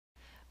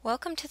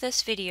Welcome to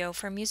this video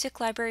for Music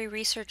Library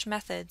Research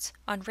Methods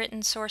on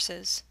Written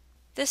Sources.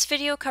 This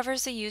video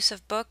covers the use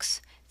of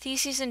books,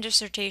 theses and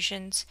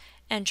dissertations,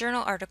 and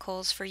journal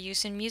articles for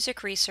use in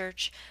music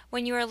research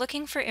when you are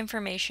looking for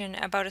information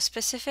about a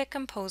specific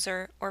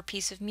composer or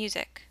piece of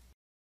music.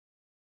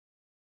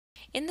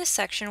 In this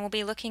section, we'll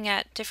be looking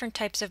at different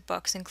types of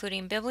books,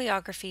 including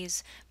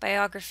bibliographies,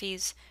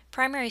 biographies,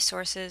 primary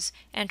sources,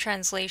 and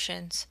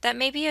translations that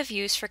may be of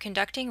use for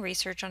conducting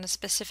research on a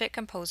specific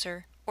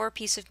composer or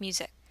piece of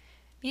music.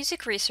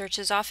 Music research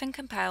is often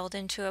compiled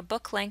into a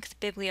book-length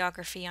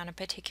bibliography on a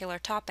particular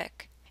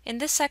topic. In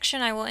this section,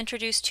 I will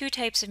introduce two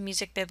types of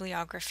music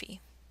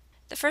bibliography.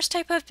 The first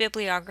type of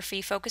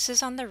bibliography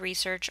focuses on the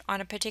research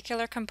on a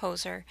particular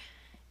composer.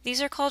 These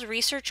are called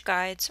research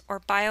guides or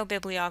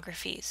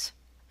bio-bibliographies.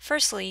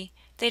 Firstly,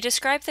 they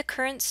describe the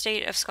current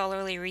state of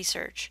scholarly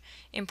research,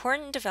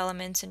 important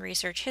developments in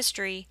research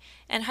history,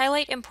 and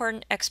highlight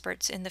important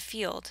experts in the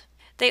field.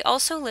 They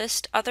also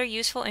list other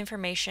useful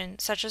information,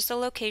 such as the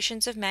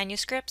locations of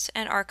manuscripts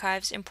and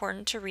archives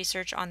important to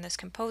research on this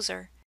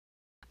composer.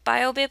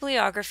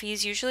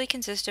 Bio-bibliographies usually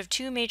consist of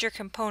two major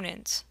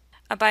components: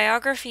 a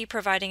biography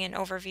providing an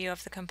overview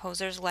of the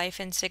composer's life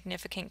and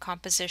significant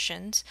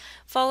compositions,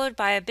 followed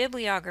by a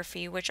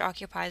bibliography which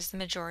occupies the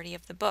majority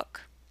of the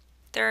book.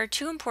 There are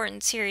two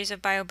important series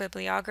of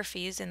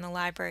bio-bibliographies in the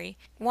library.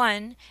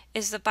 One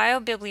is the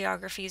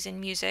Bio-bibliographies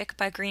in Music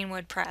by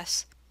Greenwood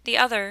Press. The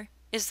other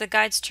is the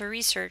Guides to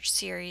Research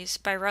series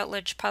by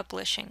Routledge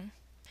Publishing.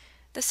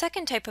 The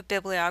second type of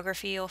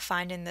bibliography you'll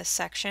find in this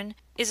section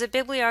is a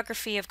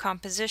bibliography of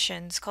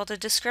compositions called a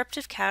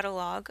descriptive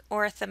catalog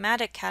or a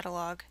thematic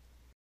catalog.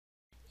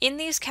 In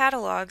these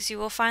catalogs, you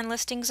will find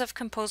listings of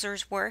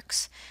composers'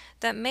 works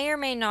that may or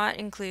may not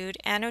include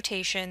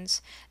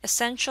annotations,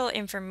 essential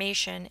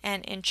information,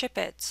 and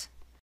incipits.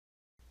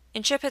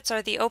 Incipits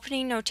are the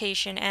opening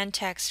notation and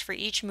text for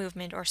each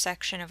movement or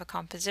section of a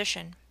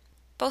composition.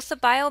 Both the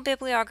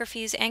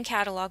bio-bibliographies and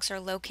catalogs are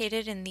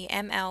located in the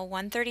ML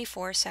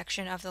 134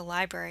 section of the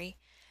library.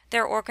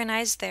 They're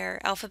organized there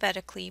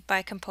alphabetically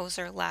by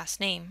composer last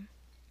name.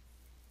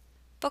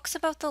 Books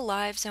about the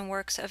lives and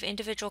works of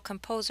individual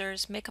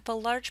composers make up a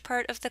large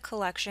part of the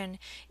collection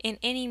in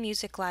any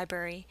music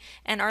library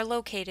and are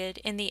located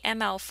in the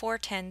ML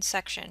 410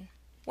 section.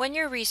 When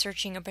you're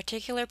researching a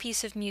particular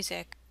piece of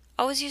music,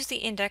 always use the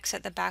index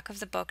at the back of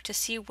the book to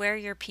see where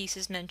your piece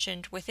is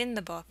mentioned within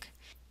the book.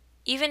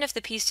 Even if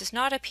the piece does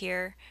not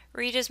appear,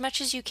 read as much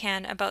as you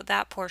can about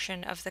that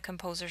portion of the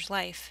composer's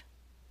life.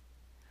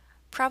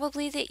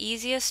 Probably the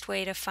easiest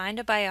way to find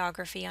a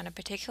biography on a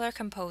particular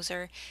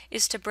composer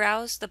is to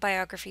browse the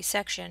biography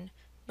section,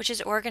 which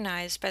is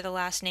organized by the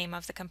last name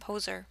of the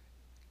composer.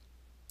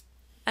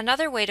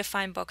 Another way to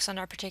find books on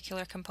our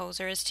particular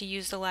composer is to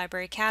use the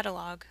library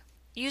catalog.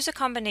 Use a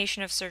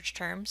combination of search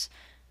terms.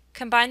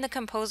 Combine the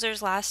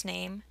composer's last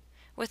name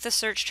with the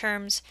search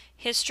terms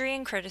history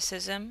and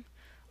criticism,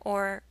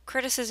 or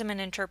criticism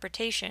and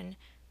interpretation,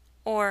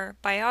 or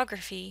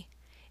biography,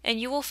 and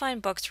you will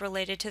find books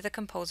related to the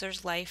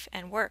composer's life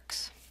and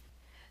works.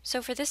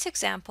 So for this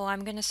example,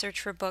 I'm going to search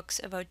for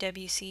books about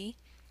Debussy.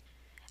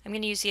 I'm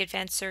going to use the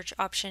advanced search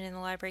option in the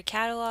library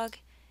catalog.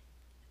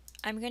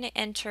 I'm going to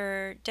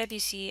enter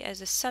Debussy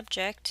as a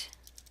subject,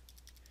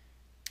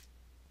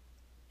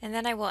 and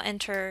then I will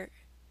enter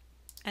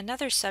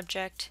another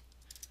subject,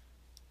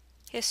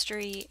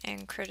 history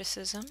and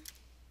criticism.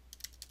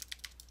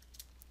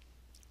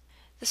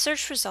 The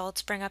search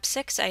results bring up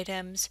 6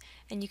 items,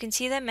 and you can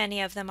see that many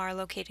of them are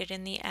located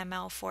in the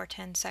ML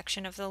 410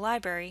 section of the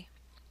library.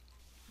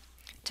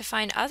 To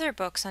find other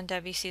books on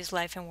Debussy's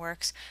life and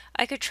works,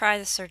 I could try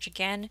the search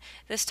again,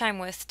 this time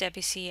with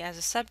Debussy as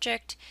a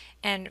subject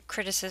and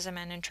criticism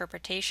and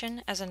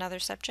interpretation as another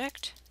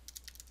subject.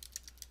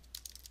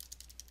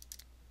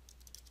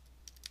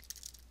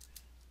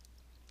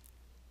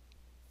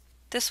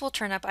 This will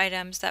turn up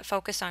items that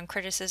focus on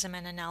criticism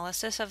and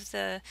analysis of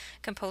the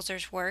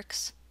composer's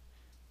works.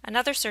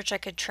 Another search I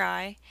could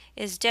try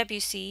is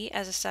Debussy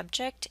as a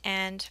subject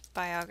and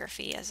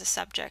biography as a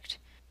subject.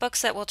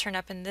 Books that will turn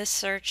up in this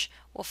search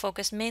will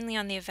focus mainly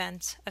on the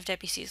events of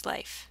Debussy's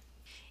life.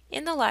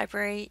 In the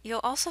library, you'll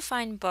also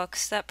find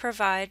books that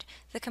provide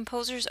the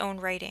composer's own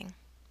writing,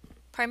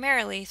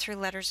 primarily through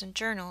letters and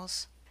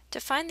journals.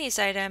 To find these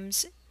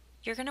items,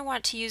 you're going to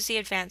want to use the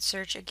advanced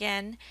search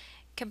again,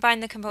 combine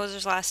the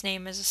composer's last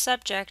name as a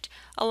subject,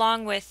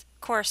 along with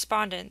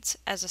correspondence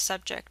as a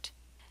subject.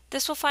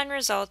 This will find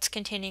results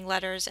containing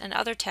letters and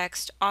other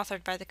text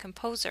authored by the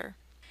composer.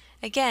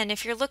 Again,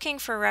 if you're looking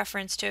for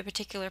reference to a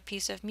particular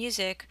piece of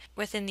music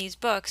within these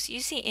books,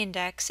 use the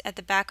index at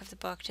the back of the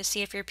book to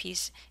see if your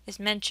piece is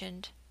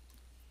mentioned.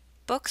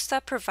 Books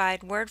that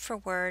provide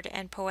word-for-word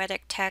and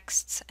poetic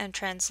texts and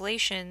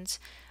translations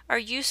are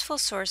useful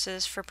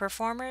sources for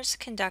performers,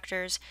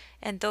 conductors,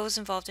 and those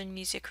involved in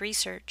music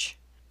research.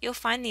 You'll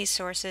find these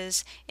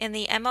sources in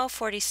the ML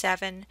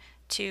 47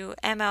 to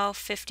ML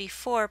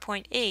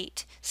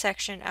 54.8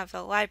 section of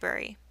the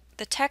library.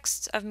 The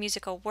texts of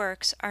musical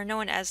works are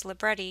known as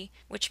libretti,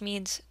 which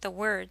means the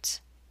words.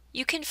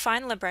 You can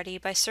find libretti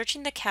by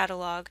searching the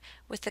catalog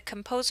with the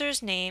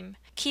composer's name,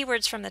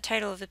 keywords from the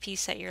title of the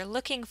piece that you're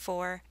looking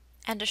for,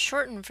 and a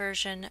shortened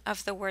version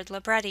of the word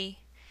libretti.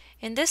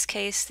 In this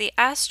case, the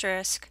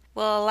asterisk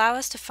will allow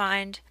us to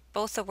find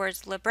both the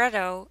words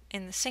libretto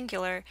in the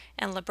singular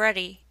and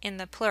libretti in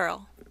the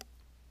plural.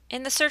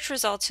 In the search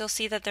results, you'll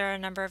see that there are a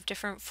number of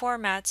different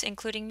formats,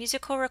 including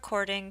musical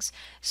recordings,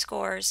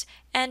 scores,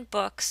 and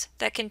books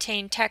that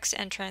contain text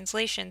and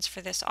translations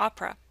for this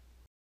opera.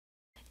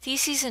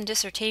 Theses and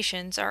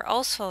dissertations are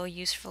also a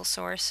useful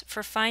source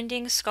for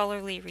finding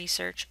scholarly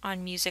research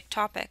on music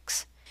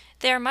topics.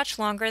 They are much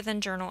longer than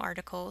journal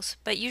articles,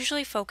 but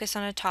usually focus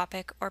on a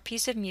topic or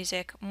piece of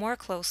music more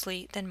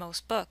closely than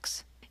most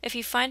books. If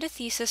you find a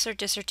thesis or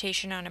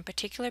dissertation on a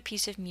particular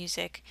piece of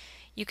music,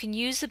 you can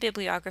use the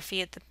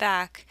bibliography at the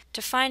back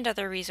to find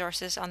other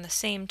resources on the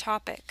same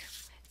topic.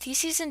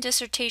 Theses and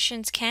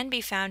dissertations can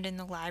be found in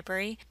the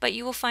library, but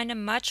you will find a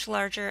much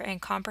larger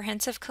and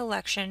comprehensive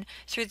collection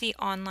through the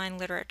online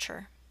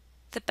literature.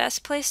 The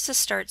best place to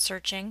start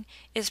searching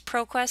is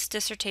ProQuest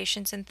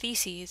Dissertations and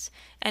Theses,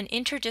 an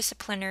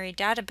interdisciplinary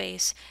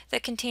database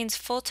that contains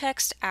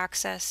full-text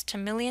access to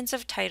millions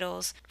of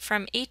titles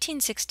from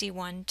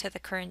 1861 to the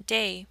current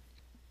day.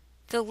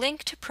 The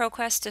link to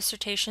ProQuest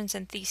Dissertations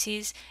and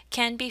Theses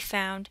can be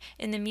found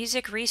in the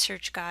Music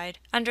Research Guide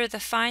under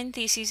the Find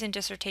Theses and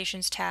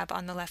Dissertations tab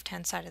on the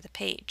left-hand side of the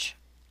page.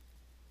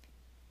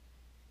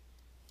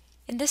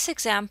 In this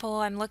example,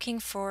 I'm looking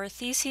for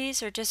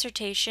theses or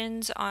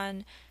dissertations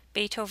on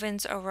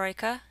Beethoven's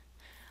Eroica.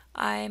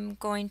 I'm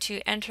going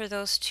to enter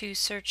those two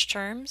search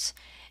terms,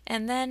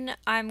 and then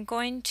I'm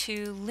going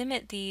to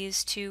limit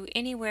these to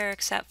anywhere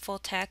except full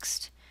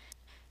text.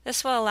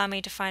 This will allow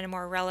me to find a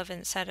more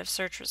relevant set of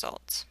search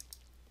results.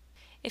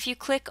 If you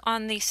click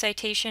on the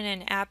Citation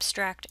and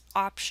Abstract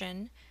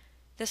option,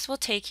 this will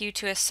take you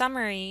to a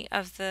summary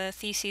of the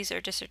thesis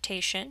or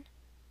dissertation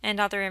and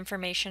other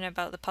information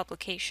about the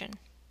publication.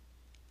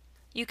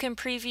 You can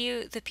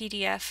preview the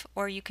PDF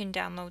or you can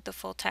download the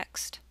full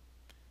text.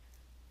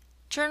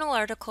 Journal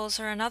articles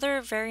are another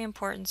very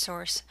important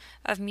source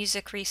of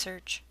music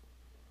research.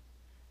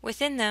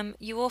 Within them,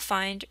 you will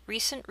find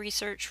recent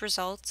research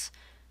results,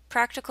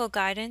 practical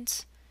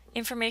guidance,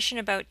 information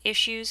about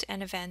issues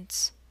and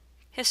events.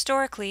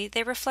 Historically,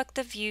 they reflect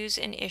the views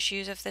and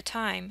issues of the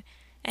time,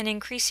 and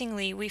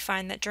increasingly we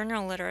find that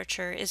journal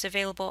literature is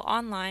available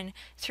online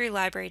through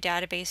library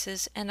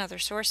databases and other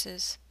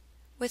sources.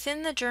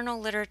 Within the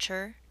journal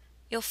literature,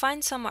 you'll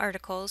find some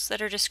articles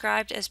that are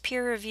described as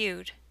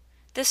peer-reviewed.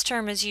 This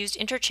term is used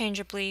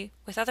interchangeably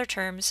with other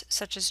terms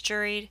such as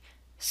juried,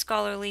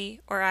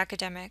 scholarly, or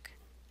academic.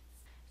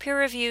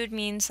 Peer-reviewed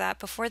means that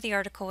before the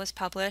article was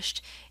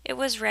published, it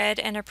was read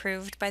and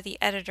approved by the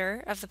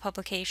editor of the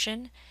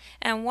publication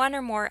and one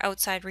or more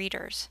outside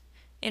readers,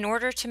 in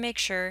order to make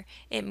sure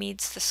it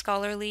meets the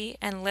scholarly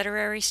and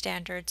literary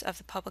standards of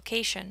the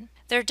publication.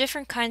 There are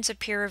different kinds of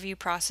peer review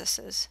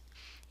processes.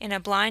 In a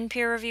blind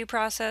peer review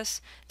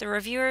process, the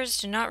reviewers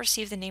do not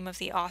receive the name of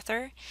the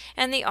author,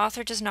 and the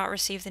author does not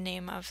receive the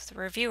name of the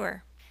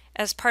reviewer.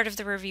 As part of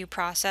the review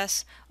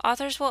process,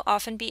 authors will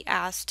often be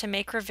asked to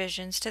make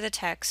revisions to the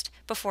text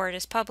before it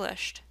is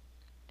published.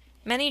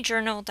 Many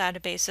journal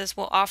databases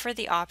will offer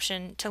the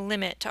option to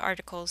limit to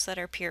articles that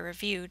are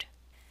peer-reviewed.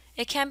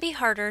 It can be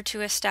harder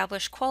to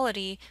establish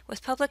quality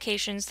with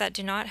publications that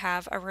do not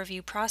have a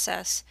review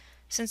process,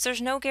 since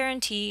there's no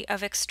guarantee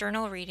of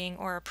external reading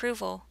or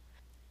approval.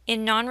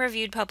 In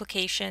non-reviewed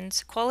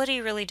publications, quality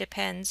really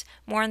depends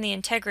more on the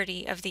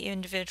integrity of the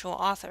individual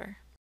author.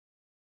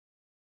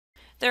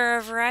 There are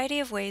a variety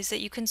of ways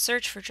that you can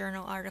search for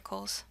journal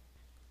articles.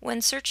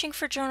 When searching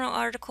for journal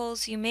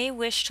articles, you may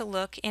wish to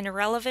look in a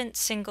relevant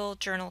single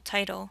journal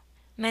title.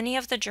 Many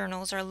of the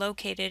journals are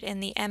located in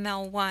the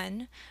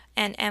ML1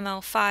 and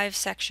ML5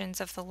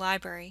 sections of the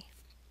library.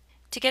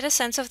 To get a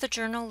sense of the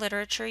journal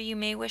literature, you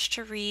may wish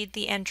to read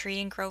the entry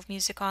in Grove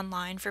Music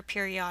Online for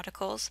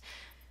periodicals,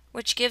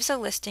 which gives a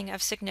listing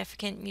of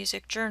significant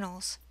music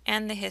journals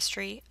and the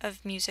history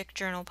of music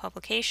journal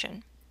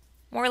publication.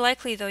 More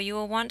likely, though, you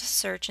will want to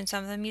search in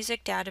some of the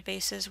music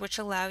databases which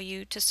allow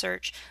you to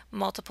search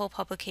multiple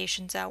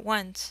publications at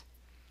once.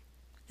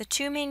 The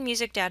two main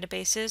music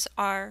databases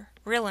are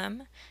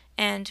RILM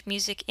and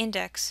Music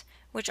Index,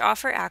 which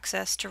offer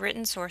access to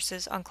written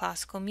sources on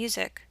classical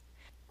music.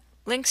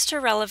 Links to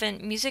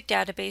relevant music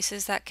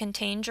databases that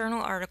contain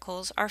journal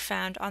articles are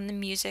found on the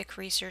Music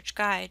Research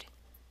Guide.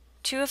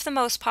 Two of the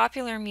most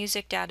popular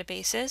music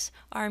databases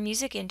are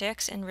Music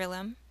Index and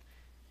RILM.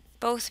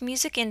 Both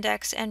Music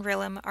Index and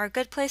RILM are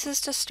good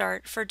places to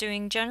start for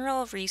doing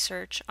general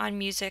research on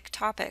music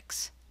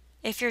topics.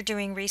 If you're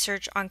doing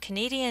research on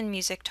Canadian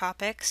music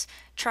topics,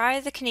 try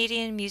the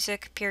Canadian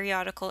Music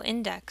Periodical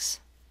Index.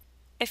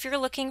 If you're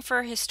looking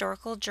for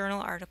historical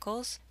journal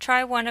articles,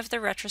 try one of the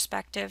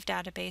retrospective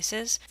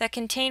databases that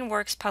contain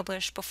works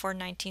published before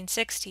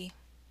 1960.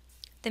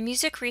 The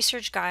Music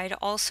Research Guide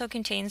also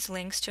contains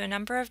links to a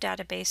number of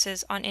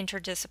databases on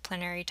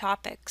interdisciplinary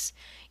topics.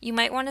 You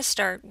might want to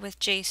start with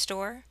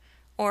JSTOR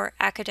or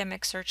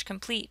Academic Search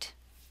Complete.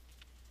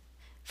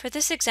 For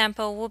this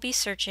example, we'll be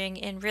searching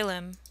in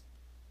Relim.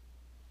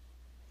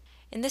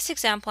 In this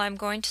example, I'm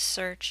going to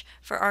search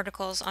for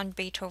articles on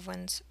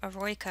Beethoven's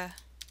Eroica.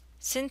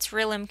 Since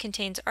Relim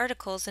contains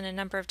articles in a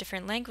number of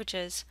different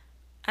languages,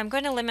 I'm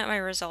going to limit my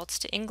results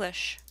to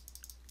English.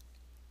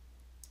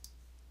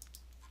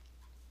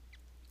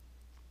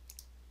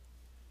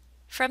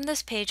 From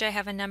this page, I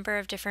have a number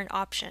of different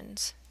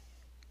options.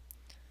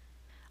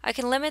 I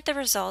can limit the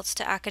results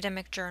to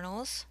academic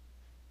journals.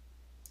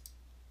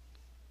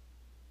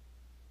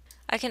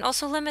 I can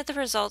also limit the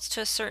results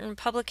to a certain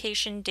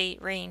publication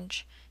date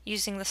range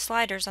using the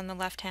sliders on the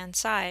left-hand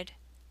side.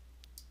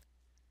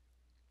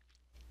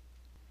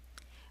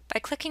 By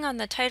clicking on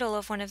the title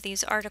of one of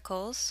these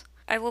articles,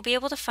 I will be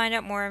able to find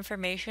out more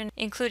information,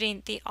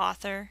 including the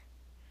author,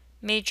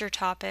 major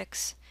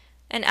topics,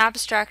 an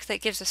abstract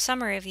that gives a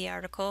summary of the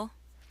article,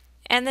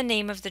 and the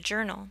name of the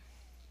journal.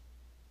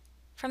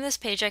 From this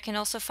page, I can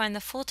also find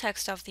the full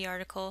text of the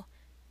article,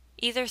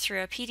 either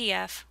through a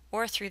PDF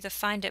or through the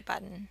Find It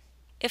button.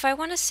 If I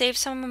want to save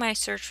some of my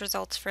search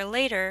results for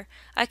later,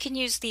 I can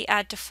use the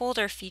Add to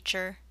Folder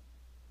feature.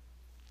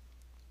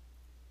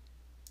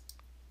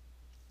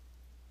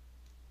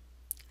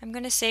 I'm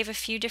going to save a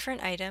few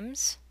different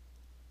items.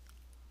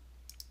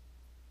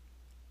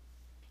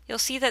 You'll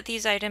see that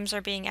these items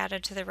are being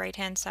added to the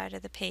right-hand side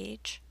of the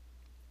page.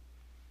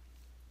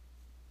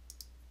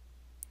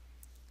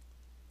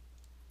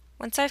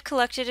 Once I've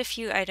collected a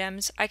few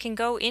items, I can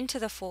go into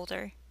the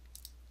folder.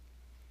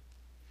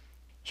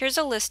 Here's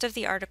a list of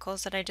the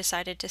articles that I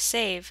decided to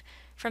save.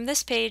 From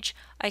this page,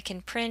 I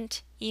can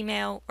print,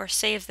 email, or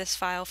save this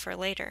file for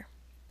later.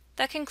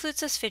 That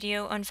concludes this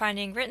video on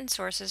finding written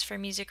sources for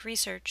music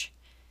research.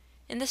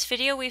 In this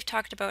video, we've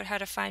talked about how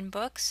to find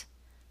books,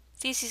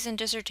 theses and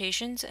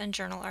dissertations, and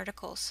journal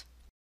articles.